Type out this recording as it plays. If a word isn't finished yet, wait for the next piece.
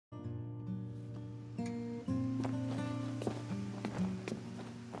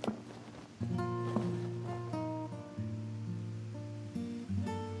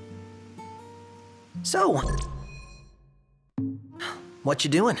So, what you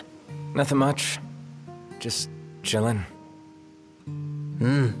doing? Nothing much. Just chillin'.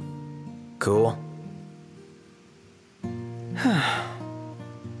 Cool.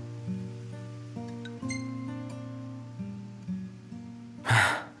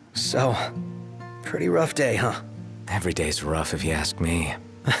 So, pretty rough day, huh? Every day's rough if you ask me.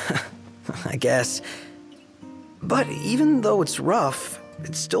 I guess. But even though it's rough,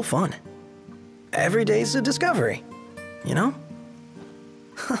 it's still fun. Every day's a discovery, you know?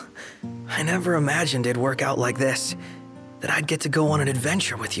 I never imagined it'd work out like this. That I'd get to go on an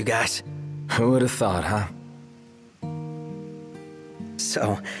adventure with you guys. Who would have thought, huh?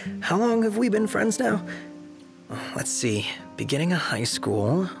 So, how long have we been friends now? Let's see, beginning of high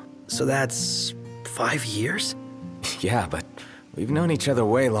school, so that's 5 years? Yeah, but we've known each other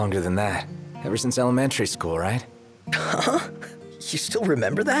way longer than that. Ever since elementary school, right? Huh? You still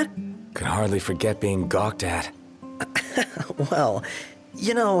remember that? Could hardly forget being gawked at. Well,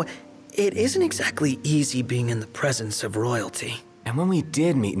 you know, it isn't exactly easy being in the presence of royalty. And when we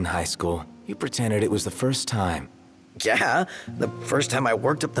did meet in high school, you pretended it was the first time. Yeah, the first time I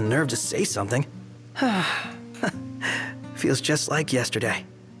worked up the nerve to say something. Feels just like yesterday.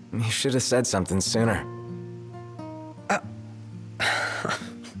 You should have said something sooner.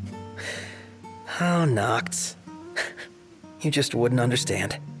 Oh, Noct. You just wouldn't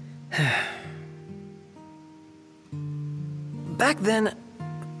understand. Back then,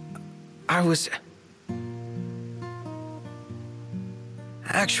 I was...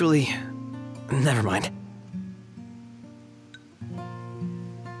 Actually, never mind.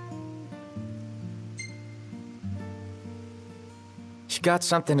 You got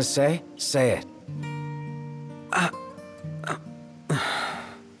something to say? Say it.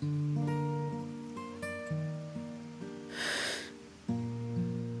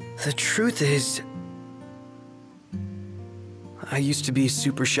 The truth is, I used to be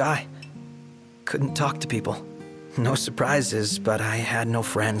super shy. Couldn't talk to people. No surprises, but I had no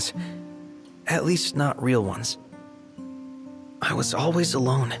friends. At least not real ones. I was always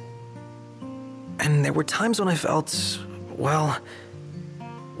alone. And there were times when I felt, well,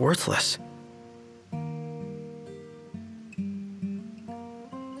 worthless.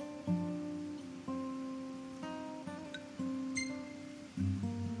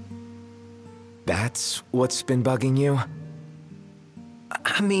 That's what's been bugging you?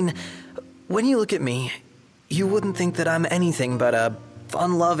 I mean, when you look at me, you wouldn't think that I'm anything but a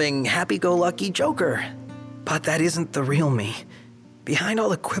fun-loving, happy-go-lucky joker. But that isn't the real me. Behind all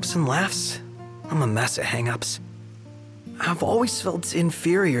the quips and laughs, I'm a mess of hang-ups. I've always felt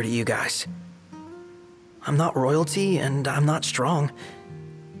inferior to you guys. I'm not royalty, and I'm not strong.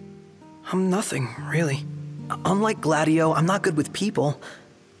 I'm nothing, really. Unlike Gladio, I'm not good with people.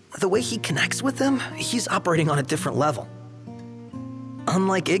 The way he connects with them, he's operating on a different level.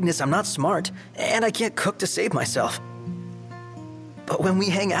 Unlike Ignis, I'm not smart, and I can't cook to save myself. But when we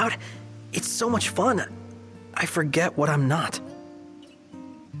hang out, it's so much fun. I forget what I'm not.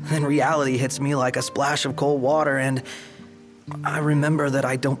 Then reality hits me like a splash of cold water, and I remember that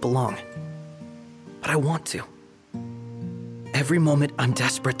I don't belong. But I want to. Every moment, I'm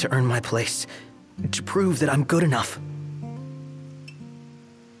desperate to earn my place, to prove that I'm good enough.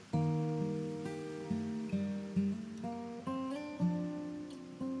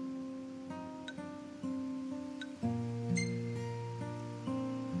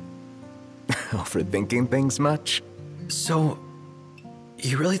 Overthinking things much? So,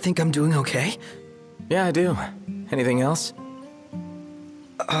 you really think I'm doing okay? Yeah, I do. Anything else?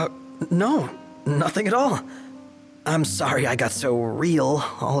 No, nothing at all. I'm sorry I got so real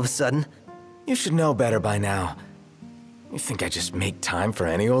all of a sudden. You should know better by now. You think I just make time for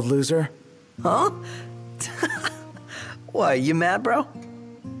any old loser? Huh? Why, you mad, bro?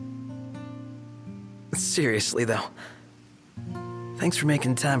 Seriously, though. Thanks for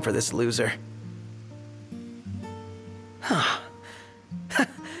making time for this loser.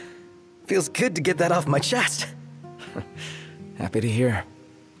 Feels good to get that off my chest. Happy to hear.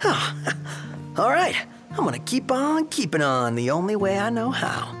 All right, I'm gonna keep on keeping on the only way I know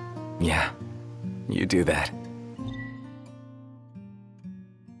how. Yeah, you do that.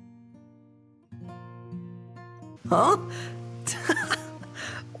 Huh?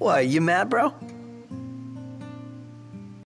 Why, you mad, bro?